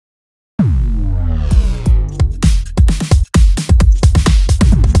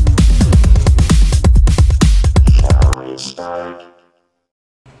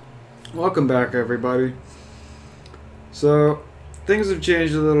Welcome back, everybody. So, things have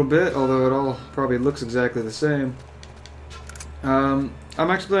changed a little bit, although it all probably looks exactly the same. I'm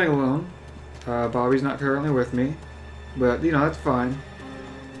actually playing alone. Bobby's not currently with me, but, you know, that's fine.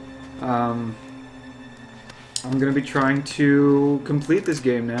 I'm going to be trying to complete this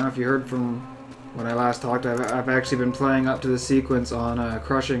game now. If you heard from when I last talked, I've actually been playing up to the sequence on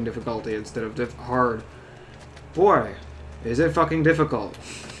crushing difficulty instead of hard. Boy, is it fucking difficult.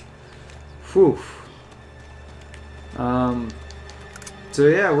 Whew. So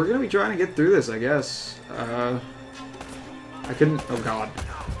yeah, we're gonna be trying to get through this, I guess. I couldn't. Oh god.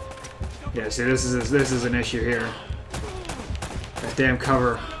 Yeah, see, this is an issue here. That damn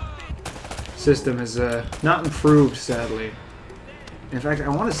cover system has not improved, sadly. In fact, I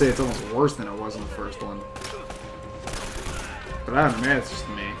want to say it's almost worse than it was in the first one. But I don't know, maybe it's just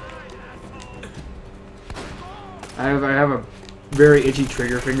me. I have a very itchy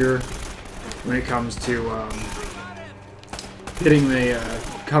trigger finger when it comes to hitting the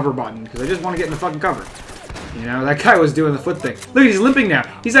cover button, because I just want to get in the fucking cover. You know, that guy was doing the foot thing. Look, he's limping now.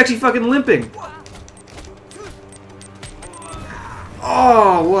 He's actually fucking limping.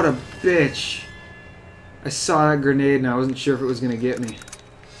 Oh, what a bitch. I saw that grenade and I wasn't sure if it was going to get me.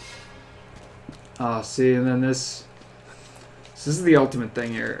 Oh, see, and then this is the ultimate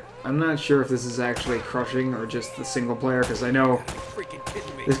thing here. I'm not sure if this is actually crushing or just the single player, because I know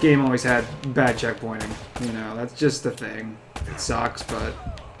this game always had bad checkpointing. You know, that's just the thing. It sucks, but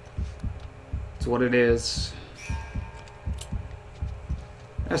it's what it is.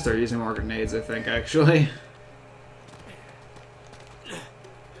 I start using more grenades, I think, actually.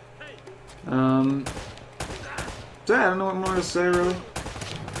 So yeah, I don't know what more to say, really.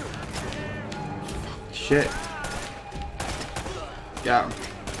 Shit. Got him.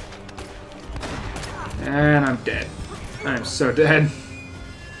 And I'm dead. I'm so dead.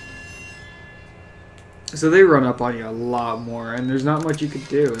 So they run up on you a lot more, and there's not much you could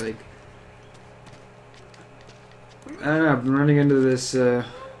do. Like, I don't know, I've been running into this thing,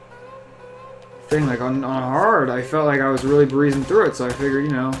 like on hard, I felt like I was really breezing through it, so I figured,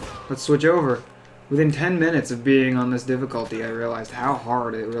 you know, let's switch over. Within 10 minutes of being on this difficulty, I realized how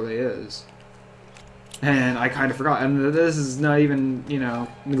hard it really is. And I kind of forgot. And this is not even, you know,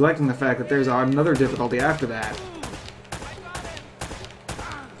 neglecting the fact that there's another difficulty after that.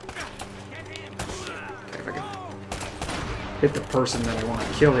 Okay, if I can hit the person that I want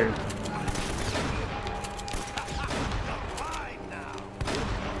to kill here.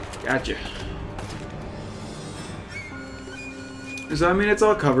 Gotcha. So, I mean, it's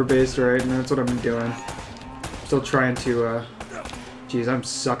all cover-based, right? And that's what I'm doing. Still trying to, Jeez, I'm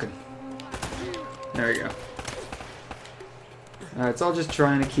sucking. There you go. It's all just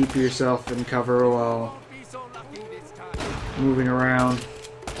trying to keep yourself in cover while moving around,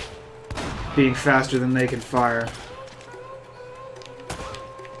 being faster than they can fire.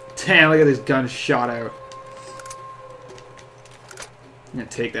 Damn, look at this gun shot out. I'm gonna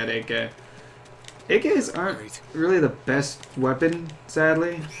take that AK. AKs aren't really the best weapon,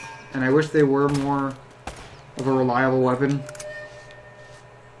 sadly, and I wish they were more of a reliable weapon.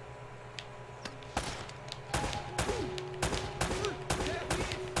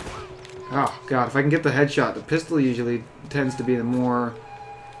 Oh god, if I can get the headshot, the pistol usually tends to be the more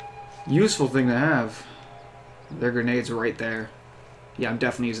useful thing to have. Their grenades right there. Yeah, I'm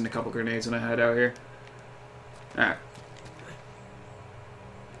definitely using a couple grenades when I head out here. Alright.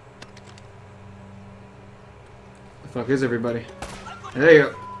 The fuck is everybody? There you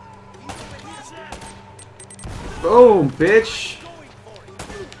go. Boom, bitch!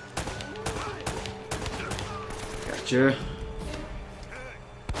 Gotcha.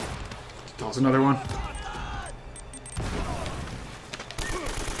 Toss another one.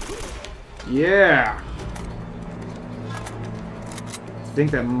 Yeah! I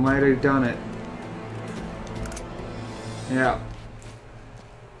think that might have done it. Yeah.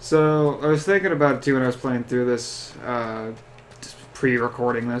 So, I was thinking about it too when I was playing through this, just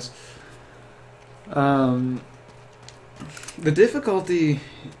pre-recording this. The difficulty,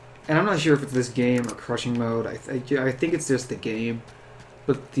 and I'm not sure if it's this game or crushing mode, I think it's just the game,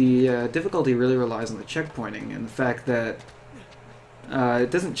 but the difficulty really relies on the checkpointing, and the fact that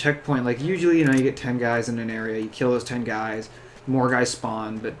it doesn't checkpoint. Like, usually, you know, you get 10 guys in an area, you kill those 10 guys, more guys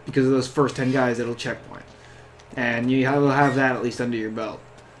spawn, but because of those first 10 guys, it'll checkpoint. And you will have that at least under your belt.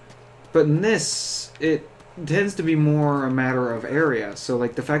 But in this, it tends to be more a matter of area. So,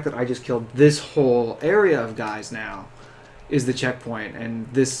 like, the fact that I just killed this whole area of guys now is the checkpoint, and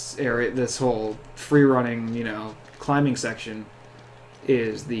this area, this whole free-running, you know, climbing section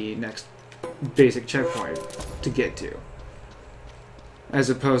is the next basic checkpoint to get to. As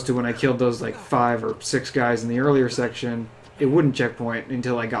opposed to when I killed those like 5 or 6 guys in the earlier section, it wouldn't checkpoint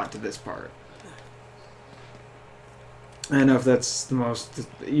until I got to this part. I don't know if that's the most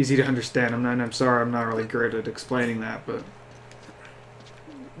easy to understand. I'm sorry, I'm not really great at explaining that, but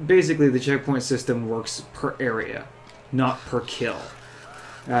basically the checkpoint system works per area, not per kill.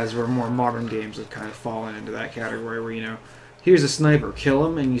 As where more modern games have kind of fallen into that category where, you know, here's a sniper, kill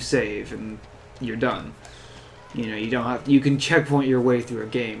him and you save and you're done. You know, you can checkpoint your way through a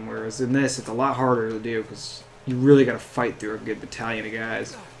game, whereas in this it's a lot harder to do because you really gotta fight through a good battalion of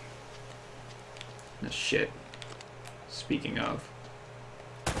guys. No shit. Speaking of.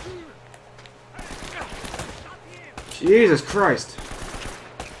 Jesus Christ.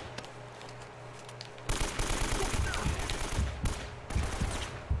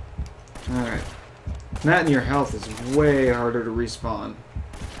 Alright. That and your health is way harder to respawn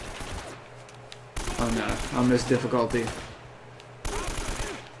on this difficulty.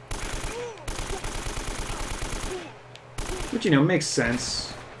 Which, you know, makes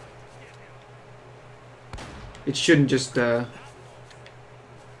sense. It shouldn't just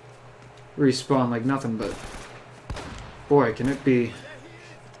respawn like nothing, but boy, can it be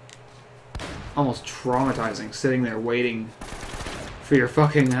almost traumatizing sitting there waiting for your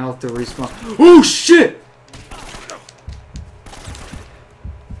fucking health to respawn. Oh shit!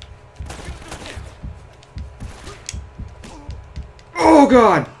 Oh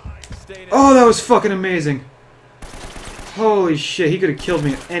god! Oh, that was fucking amazing. Holy shit, he could have killed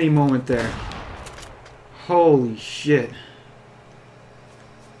me at any moment there. Holy shit.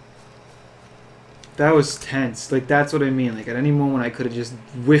 That was tense. Like, that's what I mean. Like, at any moment I could have just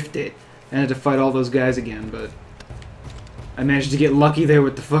whiffed it and had to fight all those guys again, but I managed to get lucky there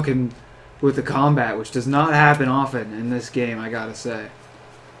with the fucking with the combat, which does not happen often in this game, I gotta say.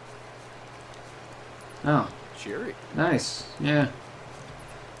 Oh. Cheery. Nice. Yeah.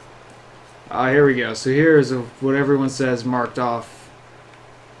 Here we go. So here's what everyone says marked off.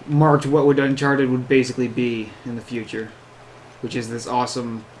 Marked what would Uncharted would basically be in the future. Which is this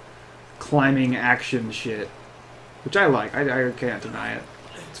awesome climbing action shit. Which I like. I can't deny it.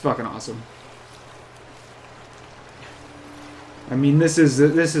 It's fucking awesome. I mean, this is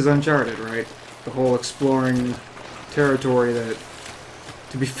Uncharted, right? The whole exploring territory that,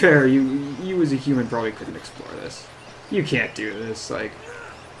 to be fair, you as a human probably couldn't explore this. You can't do this. Like,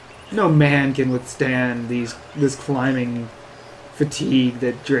 no man can withstand this climbing fatigue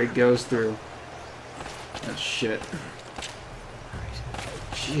that Drake goes through. Oh shit.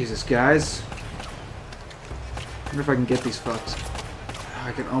 Jesus, guys. I wonder if I can get these fucks.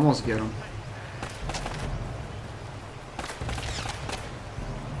 I can almost get them.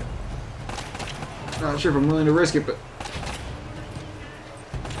 Not sure if I'm willing to risk it, but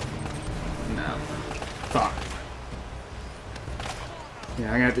no. Fuck. Yeah,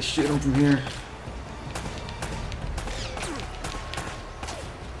 I'm gonna have to shoot him from here.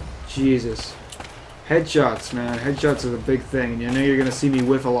 Jesus. Headshots, man. Headshots are the big thing. And I know you're gonna see me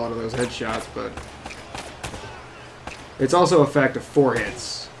whiff a lot of those headshots, but it's also a fact of 4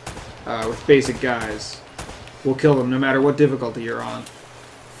 hits with basic guys. Will kill them no matter what difficulty you're on.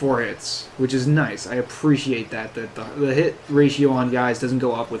 4 hits, which is nice. I appreciate that the hit ratio on guys doesn't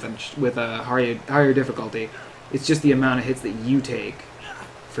go up with a higher difficulty. It's just the amount of hits that you take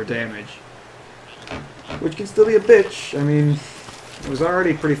for damage, which can still be a bitch. I mean, it was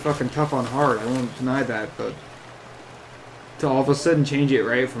already pretty fucking tough on hard. I won't deny that, but to all of a sudden change it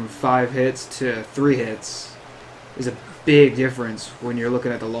right from 5 hits to 3 hits is a big difference when you're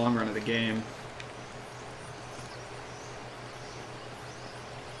looking at the long run of the game.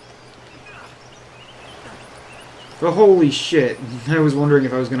 But holy shit, I was wondering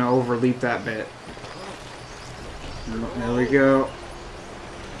if I was going to overleap that bit. There we go.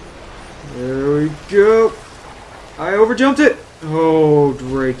 There we go. I overjumped it. Oh,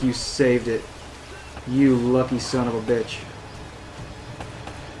 Drake, you saved it. You lucky son of a bitch.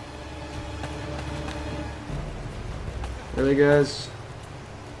 Really, guys?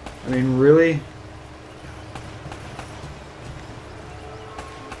 I mean, really?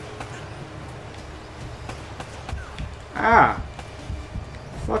 Ah!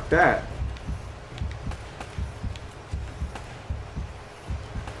 Fuck that.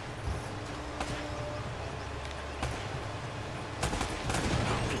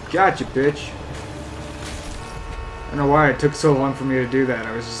 Gotcha, bitch. I don't know why it took so long for me to do that.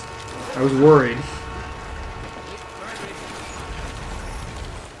 I was worried.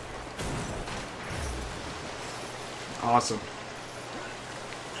 Awesome.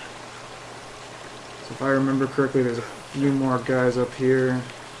 So if I remember correctly, there's a few more guys up here.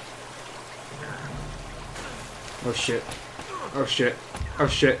 Oh shit. Oh shit. Oh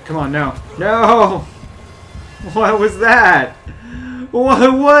shit. Come on, no. No! What was that?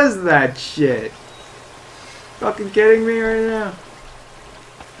 What was that shit? Fucking kidding me right now?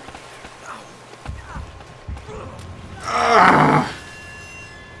 Ugh.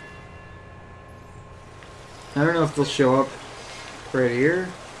 I don't know if they'll show up right here.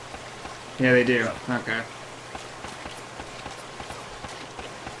 Yeah, they do. Okay.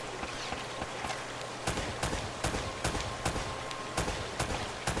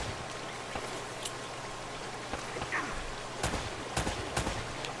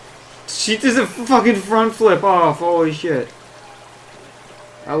 She does a fucking front flip off. Holy shit.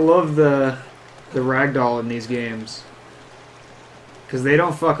 I love the ragdoll in these games. Because they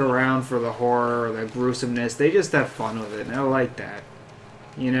don't fuck around for the horror or the gruesomeness. They just have fun with it, and I like that.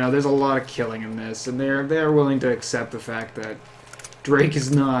 You know, there's a lot of killing in this, and they're willing to accept the fact that Drake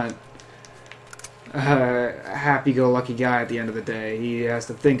is not a happy-go-lucky guy at the end of the day. He has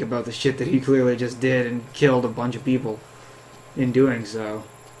to think about the shit that he clearly just did and killed a bunch of people in doing so.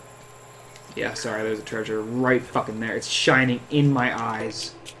 Yeah, sorry, there's a treasure right fucking there. It's shining in my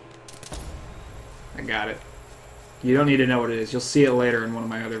eyes. I got it. You don't need to know what it is. You'll see it later in one of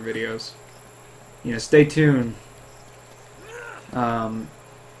my other videos. You know, stay tuned. They'll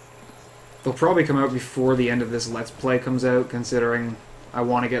probably come out before the end of this Let's Play comes out, considering I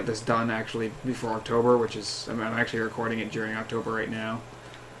want to get this done actually before October, which is... I'm actually recording it during October right now.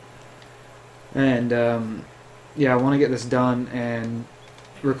 And, yeah, I want to get this done and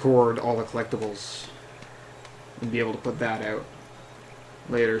record all the collectibles and be able to put that out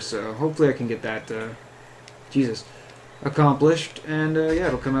later, so hopefully I can get that Jesus accomplished, and yeah,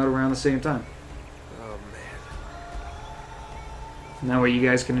 it'll come out around the same time. Oh man. And that way you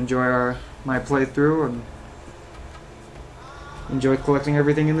guys can enjoy my playthrough and enjoy collecting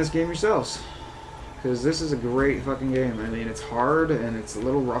everything in this game yourselves, because this is a great fucking game. I mean, it's hard and it's a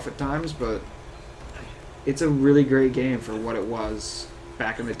little rough at times, but it's a really great game for what it was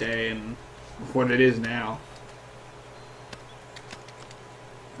back in the day and what it is now.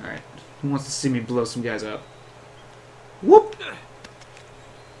 Alright, who wants to see me blow some guys up? Whoop!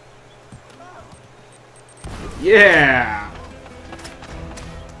 Yeah!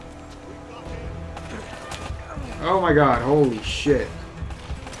 Oh my god, holy shit.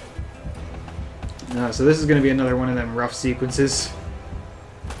 So this is going to be another one of them rough sequences.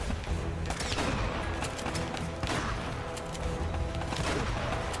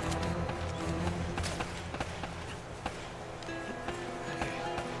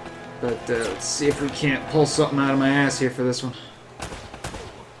 But let's see if we can't pull something out of my ass here for this one.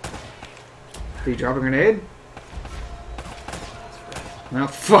 Did he drop a grenade? Well,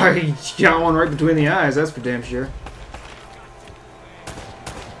 fuck, he got one right between the eyes, that's for damn sure.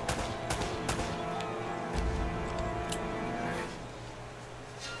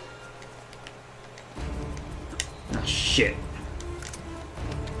 Oh, shit.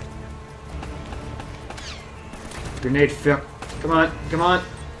 Grenade fuck. Come on, come on.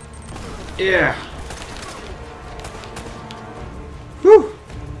 Yeah. Whew.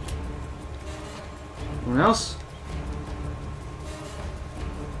 Anyone else?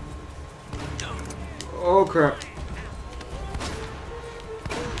 Oh crap.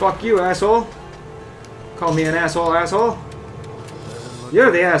 Fuck you, asshole. Call me an asshole, asshole.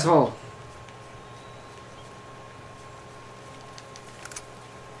 You're the asshole.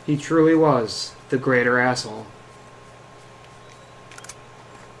 He truly was the greater asshole.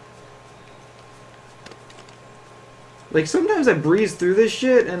 Like, sometimes I breeze through this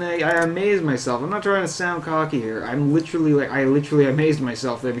shit and I amaze myself. I'm not trying to sound cocky here. I'm literally, like, I literally amazed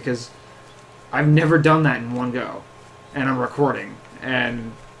myself there because I've never done that in one go. And I'm recording.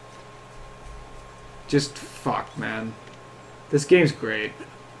 And just fuck, man. This game's great.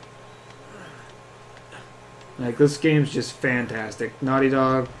 Like, this game's just fantastic. Naughty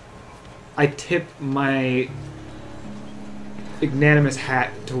Dog, I tip my magnanimous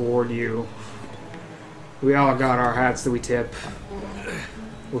hat toward you. We all got our hats that we tip.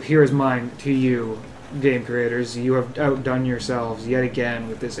 Well, here's mine to you, game creators. You have outdone yourselves yet again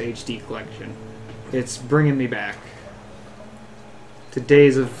with this HD collection. It's bringing me back to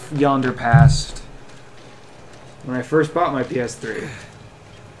days of yonder past when I first bought my PS3.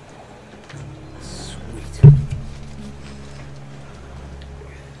 Sweet.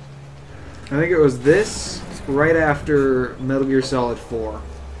 I think it was this right after Metal Gear Solid 4.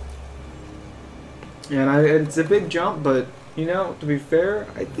 And it's a big jump, but, you know, to be fair,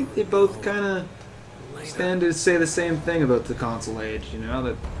 I think they both kind of stand to say the same thing about the console age, you know,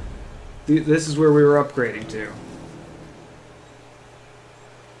 that this is where we were upgrading to.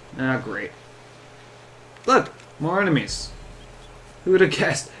 Ah, great. Look, more enemies. Who would have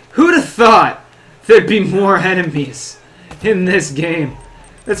guessed? Who would have thought there'd be more enemies in this game?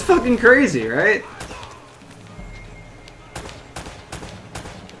 That's fucking crazy, right?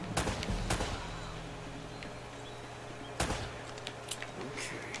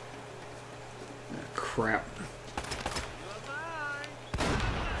 Crap.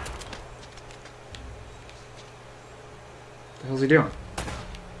 What the hell's he doing? What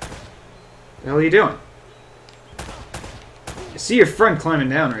the hell are you doing? I see your friend climbing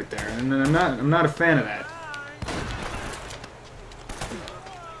down right there, and I'm not a fan of that.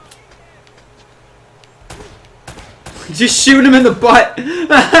 Just shooting him in the butt!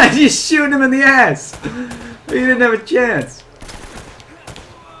 Just shooting him in the ass! You didn't have a chance.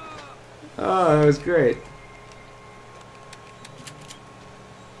 Oh, that was great.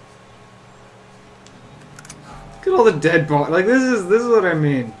 Look at all the dead bodies. Like, this is what I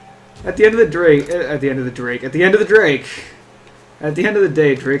mean. At the end of the Drake, at the end of the Drake, at the end of the Drake, at the end of the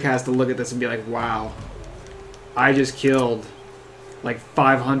day, Drake has to look at this and be like, wow, I just killed like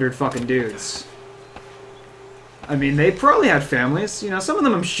 500 fucking dudes. I mean, they probably had families. You know, some of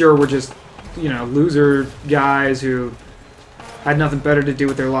them I'm sure were just, you know, loser guys who had nothing better to do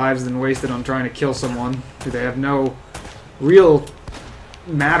with their lives than waste it on trying to kill someone who they have no real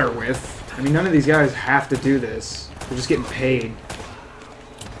matter with. I mean, none of these guys have to do this. They're just getting paid.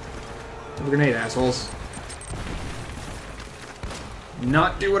 Have a grenade, assholes.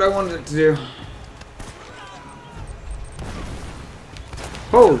 Not do what I wanted it to do.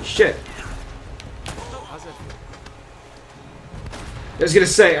 Holy shit. I was gonna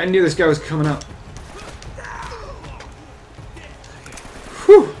say, I knew this guy was coming up.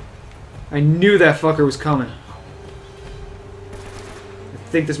 Whew! I knew that fucker was coming. I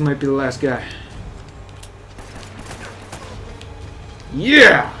think this might be the last guy.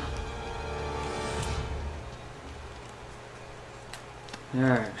 Yeah!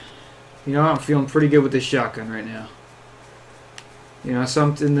 Alright. You know, I'm feeling pretty good with this shotgun right now. You know,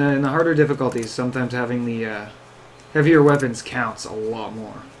 in the harder difficulties, sometimes having the heavier weapons counts a lot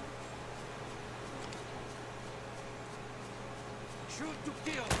more.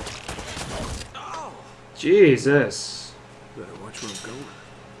 Jesus. Better watch where I'm going.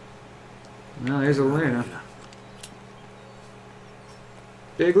 Well, there's Elena.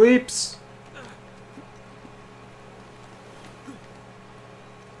 Big leaps.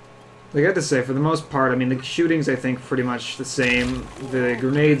 Like I have to say, for the most part, I mean, the shooting's, I think, pretty much the same. The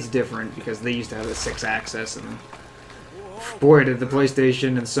grenade's different, because they used to have the 6-axis, and boy, did the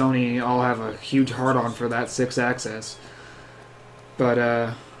PlayStation and Sony all have a huge hard-on for that 6-axis.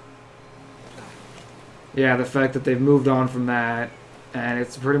 But, yeah, the fact that they've moved on from that, and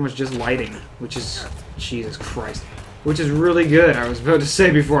it's pretty much just lighting, which is, Jesus Christ, which is really good. I was about to say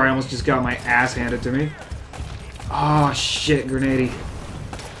before I almost just got my ass handed to me. Oh, shit, grenade.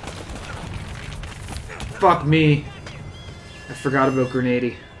 Fuck me. I forgot about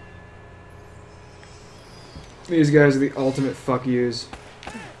grenade. These guys are the ultimate fuck yous.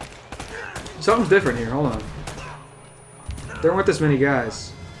 Something's different here, hold on. There weren't this many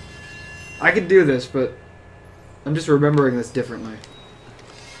guys. I could do this, but I'm just remembering this differently.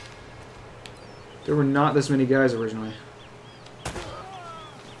 There were not this many guys originally.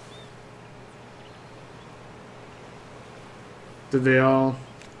 Did they all...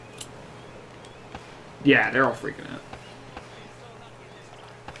 Yeah, they're all freaking out.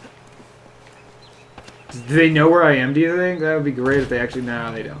 Do they know where I am, do you think? That would be great if they actually...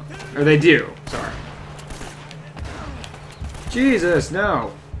 No, they don't. Or they do. Sorry. Jesus,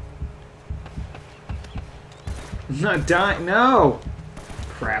 no. I'm not dying. No!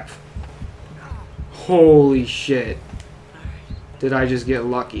 Crap. Holy shit. Did I just get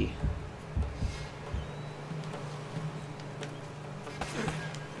lucky?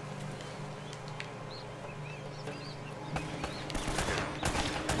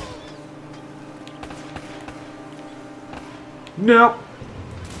 Nope.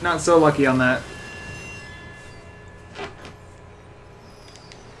 Not so lucky on that.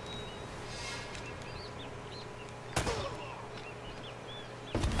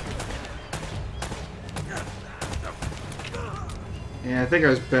 Yeah, I think I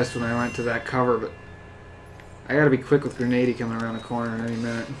was best when I went to that cover, but I gotta be quick with grenade coming around the corner in any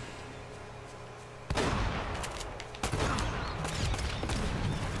minute.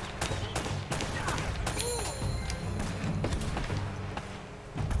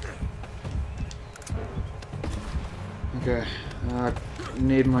 Okay,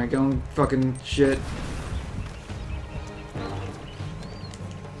 need my own fucking shit.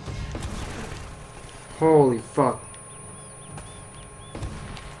 Holy fuck.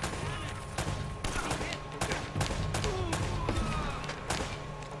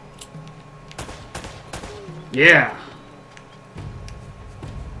 Yeah!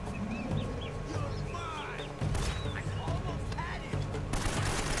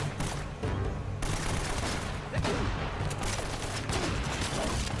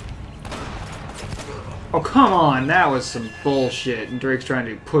 Oh, come on! That was some bullshit, and Drake's trying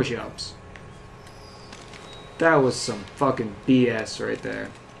to do push-ups. That was some fucking BS right there.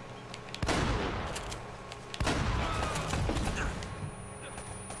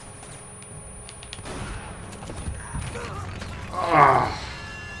 Ah.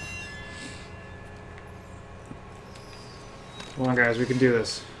 Come on, guys, we can do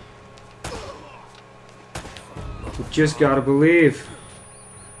this. We just gotta believe.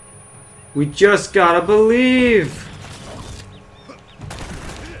 We just gotta believe!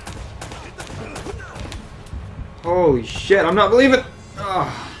 Holy shit, I'm not believing!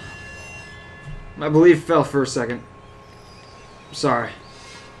 Ugh. My belief fell for a second. I'm sorry.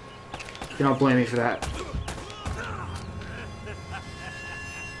 You don't blame me for that.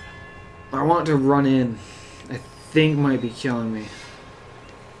 I want to run in. I think might be killing me.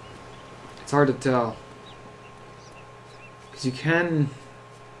 It's hard to tell. Because you can...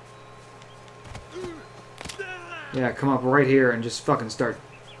 Yeah, come up right here and just fucking start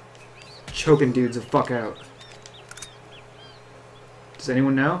choking dudes the fuck out. Does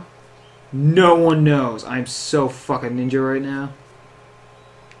anyone know? No one knows. I'm so fucking ninja right now.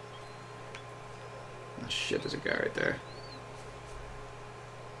 Oh shit, there's a guy right there.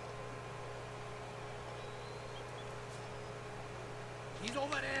 He's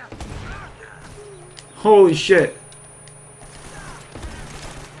over there. Holy shit.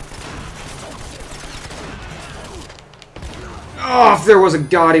 Oh, if there was a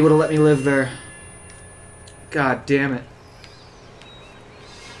god, he would have let me live there. God damn it.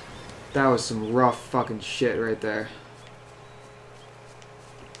 That was some rough fucking shit right there.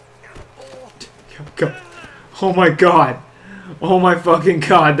 Oh my god. Oh my fucking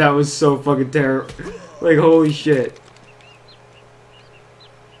god, that was so fucking terrible. Like, holy shit.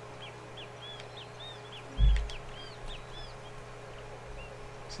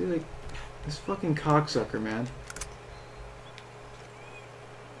 See, like, this fucking cocksucker, man.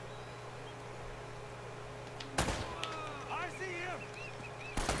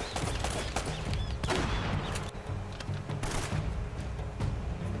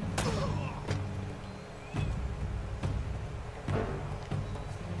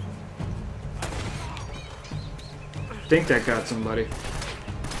 I think that got somebody.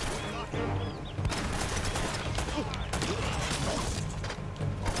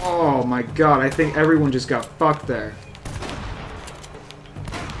 Oh my god, I think everyone just got fucked there.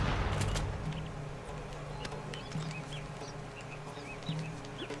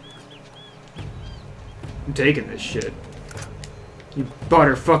 I'm taking this shit. You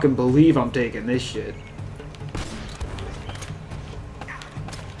better fucking believe I'm taking this shit.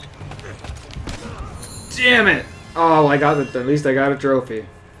 Damn it! Oh, I got it. At least I got a trophy.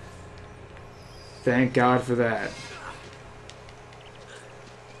 Thank God for that.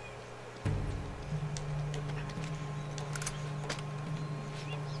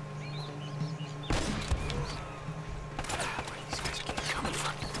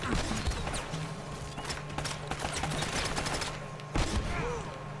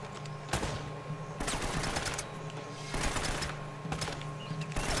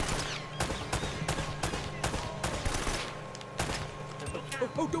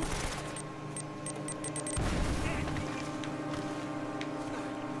 Oh, don't.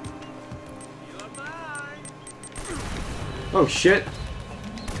 Oh shit.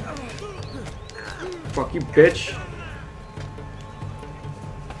 Fuck you, bitch. I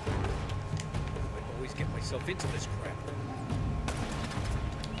always get myself into this crap.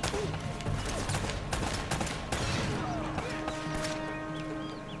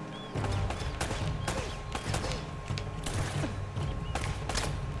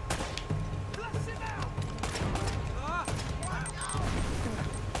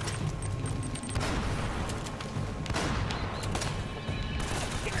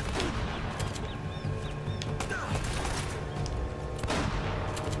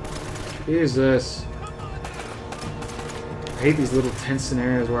 Jesus. I hate these little tense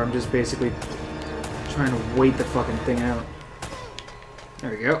scenarios where I'm just basically trying to wait the fucking thing out.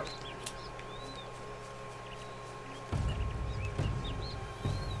 There we go.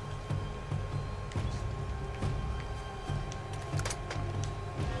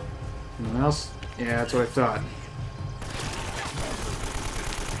 Anyone else? Yeah, that's what I thought.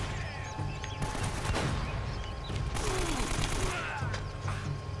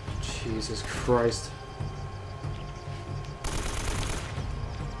 Jesus Christ.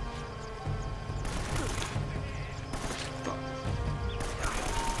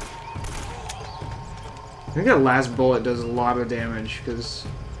 I think that last bullet does a lot of damage, because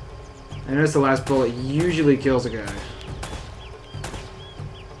I noticed the last bullet usually kills a guy.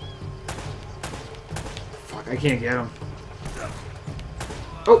 Fuck, I can't get him.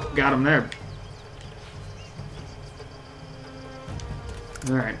 Oh, got him there.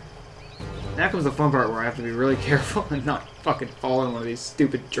 Alright. Now comes the fun part where I have to be really careful and not fucking fall in one of these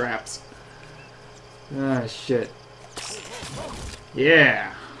stupid traps. Ah, shit.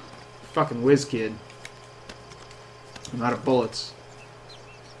 Yeah! Fucking whiz kid. I'm out of bullets.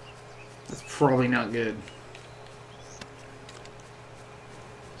 That's probably not good.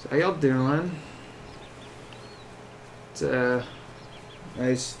 So how y'all doing? It's a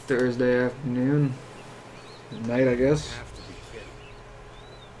nice Thursday afternoon. Night, I guess.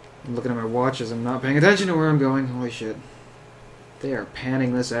 I'm looking at my watch as I'm not paying attention to where I'm going. Holy shit. They are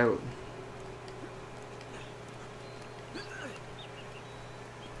panning this out.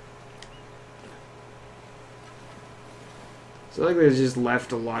 So like they just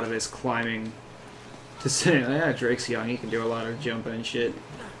left a lot of this climbing to say, yeah, Drake's young, he can do a lot of jumping and shit.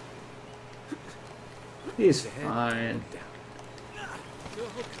 He's fine.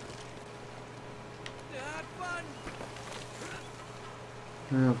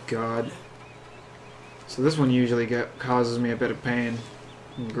 Oh god. So this one usually causes me a bit of pain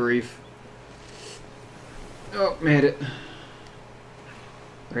and grief. Oh, made it.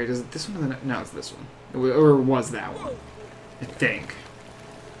 Right, is it this one or the no, it's this one. Or was that one? I think.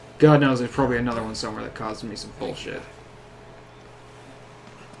 God knows there's probably another one somewhere that caused me some bullshit.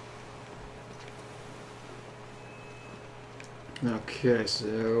 Okay,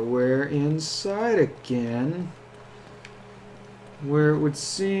 so we're inside again. Where it would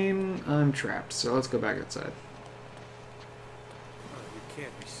seem I'm trapped, so let's go back outside. Oh, you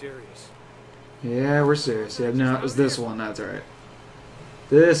can't be serious. Yeah, we're serious. Yeah, no, it was this one, that's alright.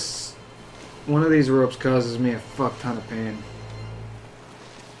 This... one of these ropes causes me a fuck ton of pain.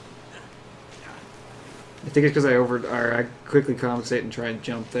 I think it's because I quickly compensate and try and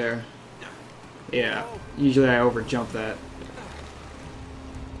jump there. Yeah, usually I overjump that.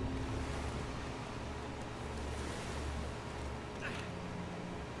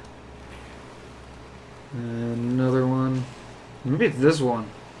 Another one. Maybe it's this one.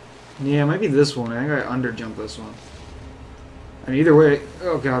 Yeah, it might be this one. I think I underjumped this one. And either way,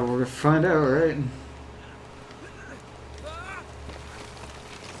 oh god, we're gonna find out, right?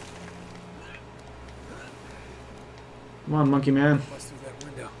 Come on, monkey man. Bust through that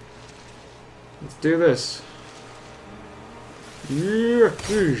window. Let's do this. Yeah.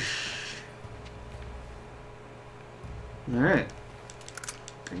 Alright.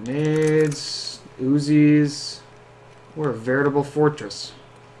 Grenades, Uzis. We're a veritable fortress.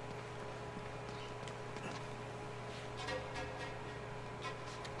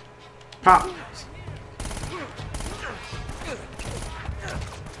 Pop!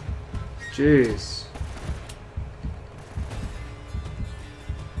 Jeez.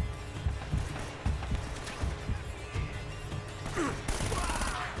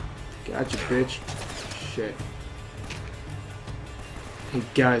 Gotcha, bitch. Shit. Hey,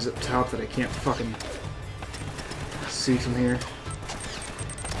 guys up top that I can't fucking see from here.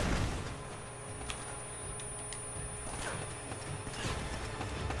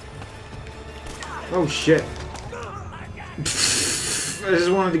 Oh shit. I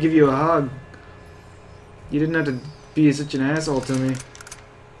just wanted to give you a hug. You didn't have to be such an asshole to me.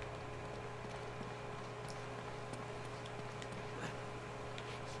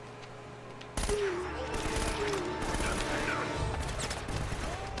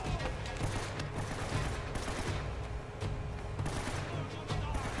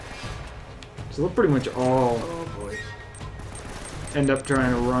 So we'll pretty much all end up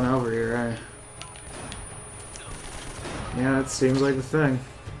trying to run over here, eh? Yeah, that seems like the thing.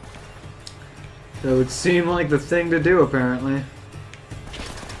 That would seem like the thing to do, apparently.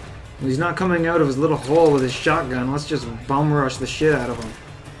 He's not coming out of his little hole with his shotgun. Let's just bum rush the shit out of him.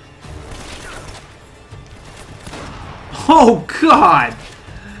 Oh, God!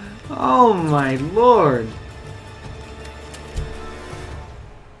 Oh, my lord!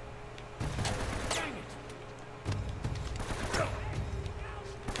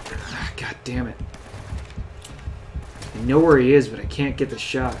 God damn it. I know where he is, but I can't get the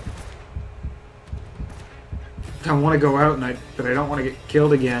shot. I want to go out, but I don't want to get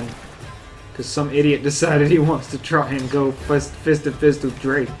killed again. Because some idiot decided he wants to try and go fist to fist with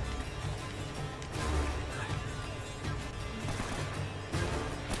Drake.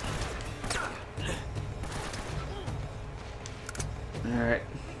 Alright.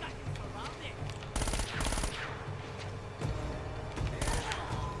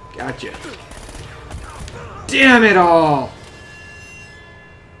 Gotcha. Damn it all!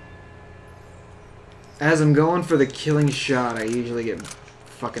 As I'm going for the killing shot, I usually get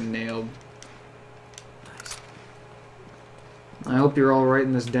fucking nailed. I hope you're all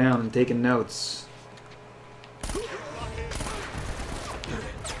writing this down and taking notes.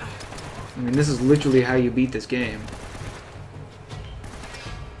 I mean, this is literally how you beat this game.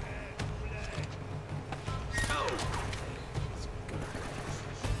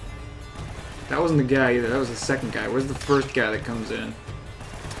 That wasn't the guy either, that was the second guy. Where's the first guy that comes in?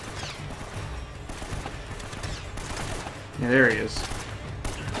 Yeah, there he is.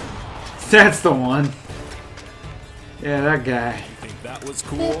 That's the one. Yeah, that guy. You think that was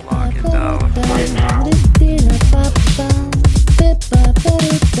cool? Lock it down. Right now.